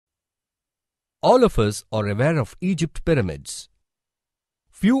All of us are aware of Egypt pyramids.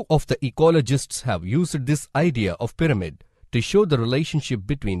 Few of the ecologists have used this idea of pyramid to show the relationship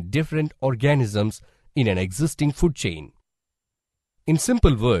between different organisms in an existing food chain. In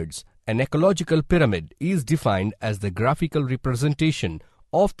simple words, an ecological pyramid is defined as the graphical representation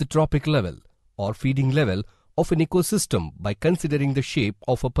of the trophic level or feeding level of an ecosystem by considering the shape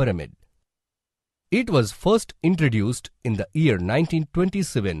of a pyramid. It was first introduced in the year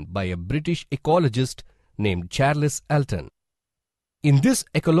 1927 by a British ecologist named Charles Alton. In this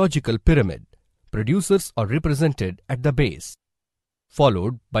ecological pyramid, producers are represented at the base,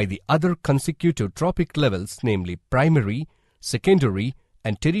 followed by the other consecutive trophic levels, namely primary, secondary,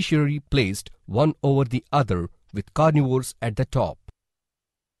 and tertiary, placed one over the other with carnivores at the top.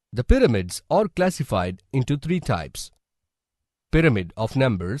 The pyramids are classified into three types: pyramid of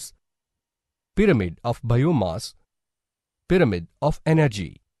numbers, pyramid of biomass, pyramid of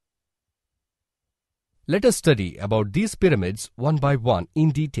energy. Let us study about these pyramids one by one in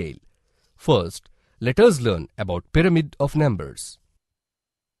detail. First, let us learn about pyramid of numbers.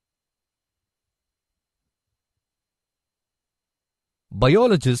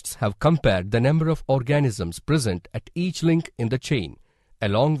 Biologists have compared the number of organisms present at each link in the chain,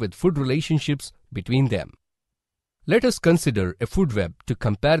 along with food relationships between them. Let us consider a food web to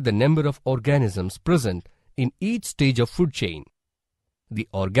compare the number of organisms present in each stage of food chain. The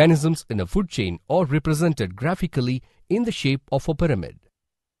organisms in a food chain are represented graphically in the shape of a pyramid.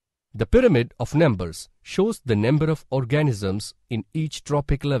 The pyramid of numbers shows the number of organisms in each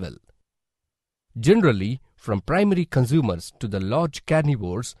trophic level. Generally, from primary consumers to the large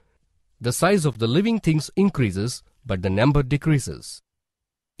carnivores, the size of the living things increases, but the number decreases.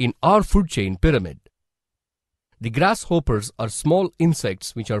 In our food chain pyramid, the grasshoppers are small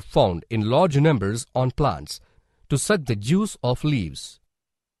insects which are found in large numbers on plants to suck the juice of leaves.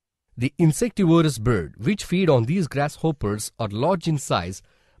 The insectivorous bird which feed on these grasshoppers are large in size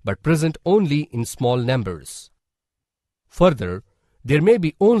but present only in small numbers. Further, there may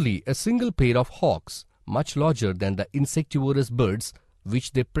be only a single pair of hawks much larger than the insectivorous birds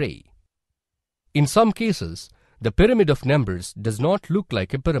which they prey. In some cases, the pyramid of numbers does not look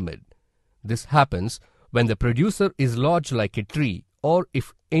like a pyramid. This happens when the producer is large like a tree, or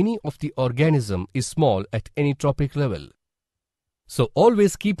if any of the organism is small at any trophic level. So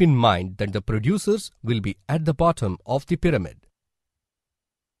always keep in mind that the producers will be at the bottom of the pyramid.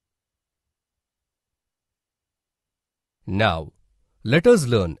 Now, let us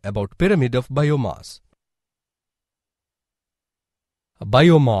learn about pyramid of biomass.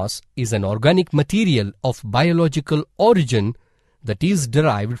 Biomass is an organic material of biological origin that is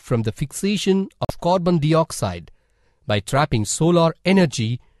derived from the fixation of carbon dioxide by trapping solar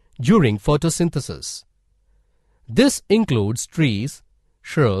energy during photosynthesis. This includes trees,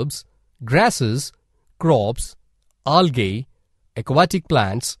 shrubs, grasses, crops, algae, aquatic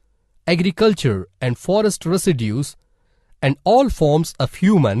plants, agriculture and forest residues, and all forms of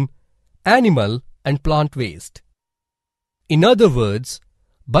human, animal, and plant waste. In other words,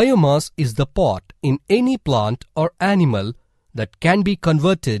 biomass is the part in any plant or animal that can be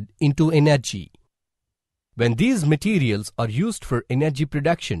converted into energy. When these materials are used for energy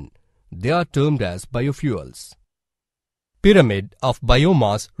production, they are termed as biofuels. Pyramid of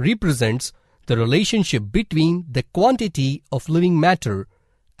biomass represents the relationship between the quantity of living matter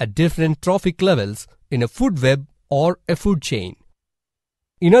at different trophic levels in a food web or a food chain.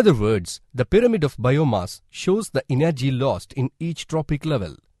 In other words, the pyramid of biomass shows the energy lost in each trophic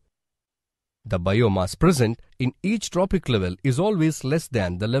level. The biomass present in each trophic level is always less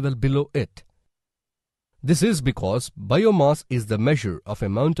than the level below it. This is because biomass is the measure of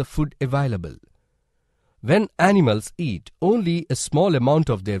amount of food available. When animals eat, only a small amount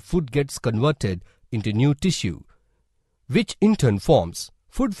of their food gets converted into new tissue, which in turn forms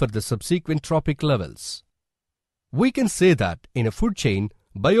food for the subsequent trophic levels. We can say that in a food chain,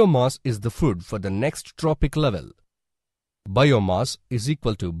 biomass is the food for the next trophic level. Biomass is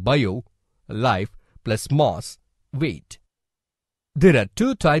equal to bio, life, plus mass, weight. There are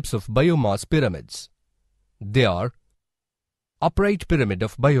two types of biomass pyramids. They are upright pyramid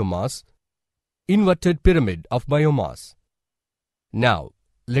of biomass, inverted pyramid of biomass. Now,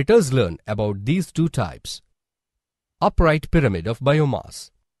 let us learn about these two types. Upright pyramid of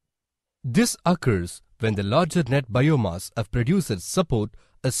biomass. This occurs when the larger net biomass of producers support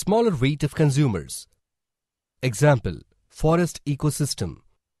a smaller weight of consumers. Example, forest ecosystem.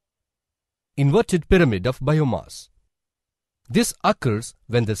 Inverted pyramid of biomass. This occurs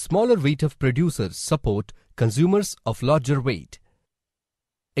when the smaller weight of producers support consumers of larger weight.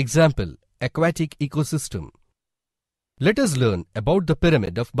 Example, aquatic ecosystem. Let us learn about the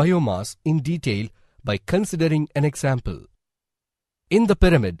pyramid of biomass in detail by considering an example. In the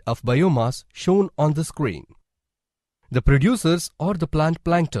pyramid of biomass shown on the screen, the producers are the plant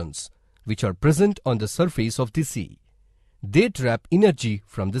planktons, which are present on the surface of the sea. They trap energy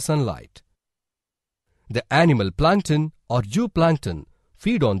from the sunlight. The animal plankton or zooplankton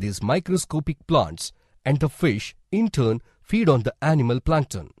feed on these microscopic plants, and the fish in turn feed on the animal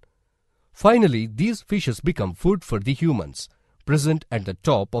plankton. Finally, these fishes become food for the humans, present at the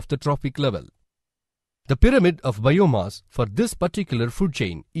top of the trophic level. The pyramid of biomass for this particular food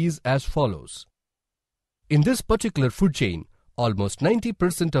chain is as follows. In this particular food chain, almost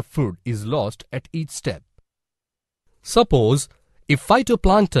 90% of food is lost at each step. Suppose if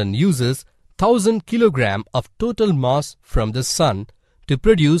phytoplankton uses 1000 kg of total mass from the sun to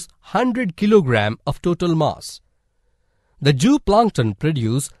produce 100 kg of total mass, the zooplankton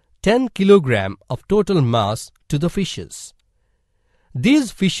produce 10 kg of total mass to the fishes. These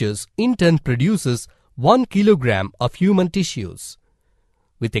fishes in turn produces 1 kg of human tissues,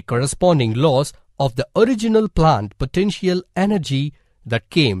 with a corresponding loss of the original plant potential energy that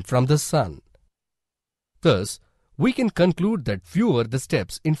came from the sun. Thus, we can conclude that fewer the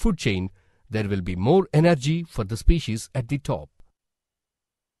steps in food chain, there will be more energy for the species at the top.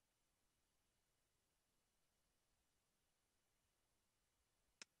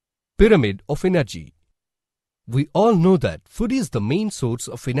 Pyramid of energy. We all know that food is the main source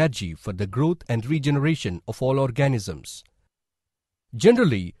of energy for the growth and regeneration of all organisms.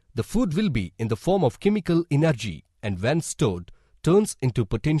 Generally, the food will be in the form of chemical energy and when stored, turns into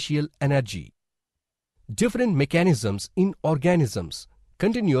potential energy. Different mechanisms in organisms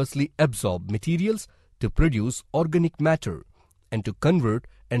continuously absorb materials to produce organic matter and to convert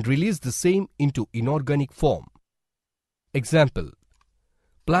and release the same into inorganic form. Example: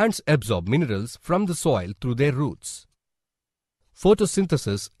 plants absorb minerals from the soil through their roots.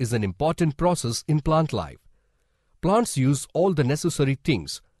 Photosynthesis is an important process in plant life. Plants use all the necessary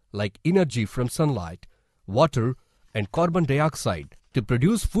things like energy from sunlight, water, and carbon dioxide to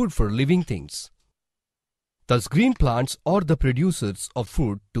produce food for living things. Thus, green plants are the producers of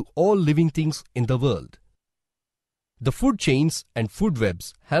food to all living things in the world. The food chains and food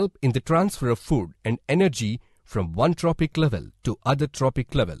webs help in the transfer of food and energy from one trophic level to other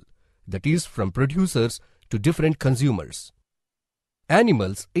trophic level, that is, from producers to different consumers.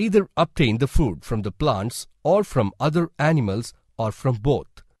 Animals either obtain the food from the plants or from other animals or from both.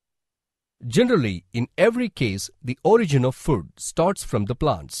 Generally, in every case, the origin of food starts from the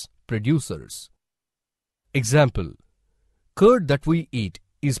plants, producers. Example: curd that we eat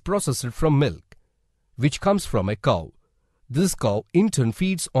is processed from milk, which comes from a cow. This cow in turn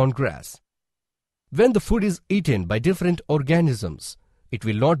feeds on grass. When the food is eaten by different organisms, it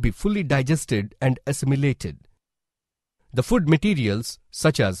will not be fully digested and assimilated. The food materials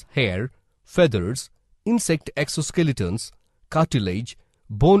such as hair, feathers, insect exoskeletons, cartilage,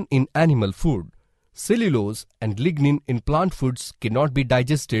 bone in animal food, cellulose and lignin in plant foods cannot be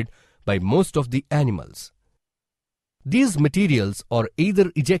digested by most of the animals. These materials are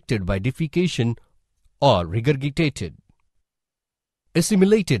either ejected by defecation or regurgitated.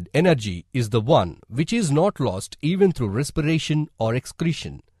 Assimilated energy is the one which is not lost even through respiration or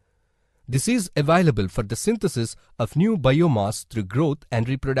excretion. This is available for the synthesis of new biomass through growth and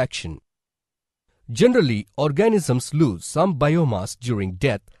reproduction. Generally, organisms lose some biomass during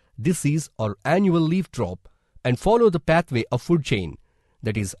death, disease, or annual leaf drop and follow the pathway of food chain,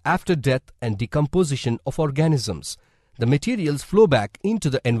 that is, after death and decomposition of organisms, the materials flow back into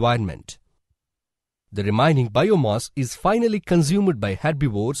the environment. The remaining biomass is finally consumed by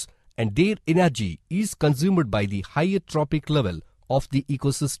herbivores and their energy is consumed by the higher trophic level of the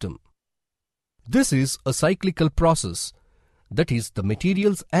ecosystem. This is a cyclical process, that is, the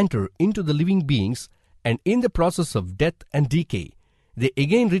materials enter into the living beings and in the process of death and decay, they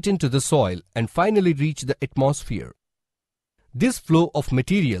again return to the soil and finally reach the atmosphere. This flow of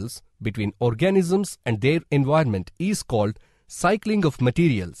materials between organisms and their environment is called cycling of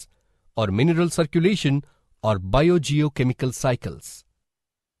materials, or mineral circulation, or biogeochemical cycles.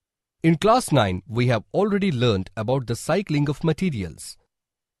 In class 9, we have already learned about the cycling of materials.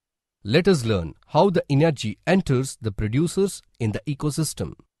 Let us learn how the energy enters the producers in the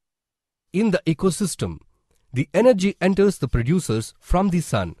ecosystem. In the ecosystem, the energy enters the producers from the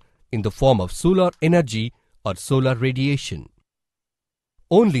sun in the form of solar energy or solar radiation.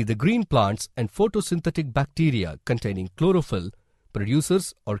 Only the green plants and photosynthetic bacteria containing chlorophyll,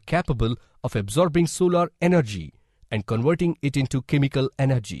 producers, are capable of absorbing solar energy and converting it into chemical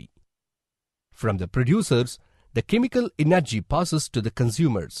energy. From the producers, the chemical energy passes to the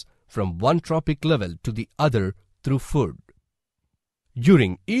consumers from one trophic level to the other through food.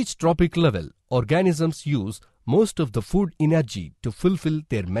 During each trophic level, organisms use most of the food energy to fulfill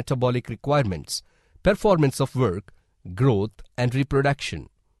their metabolic requirements, performance of work, growth, and reproduction.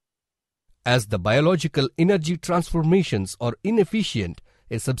 As the biological energy transformations are inefficient,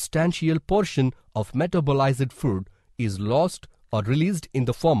 a substantial portion of metabolized food is lost or released in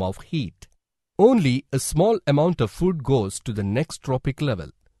the form of heat. Only a small amount of food goes to the next trophic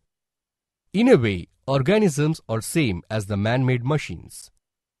level. In a way, organisms are same as the man-made machines.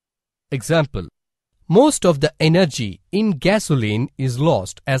 Example: most of the energy in gasoline is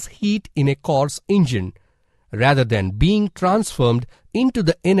lost as heat in a car's engine, rather than being transformed into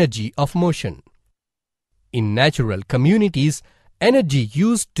the energy of motion. In natural communities, energy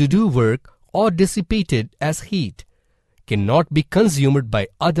used to do work or dissipated as heat cannot be consumed by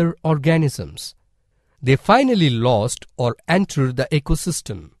other organisms. They finally lost or enter the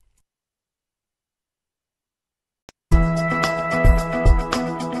ecosystem.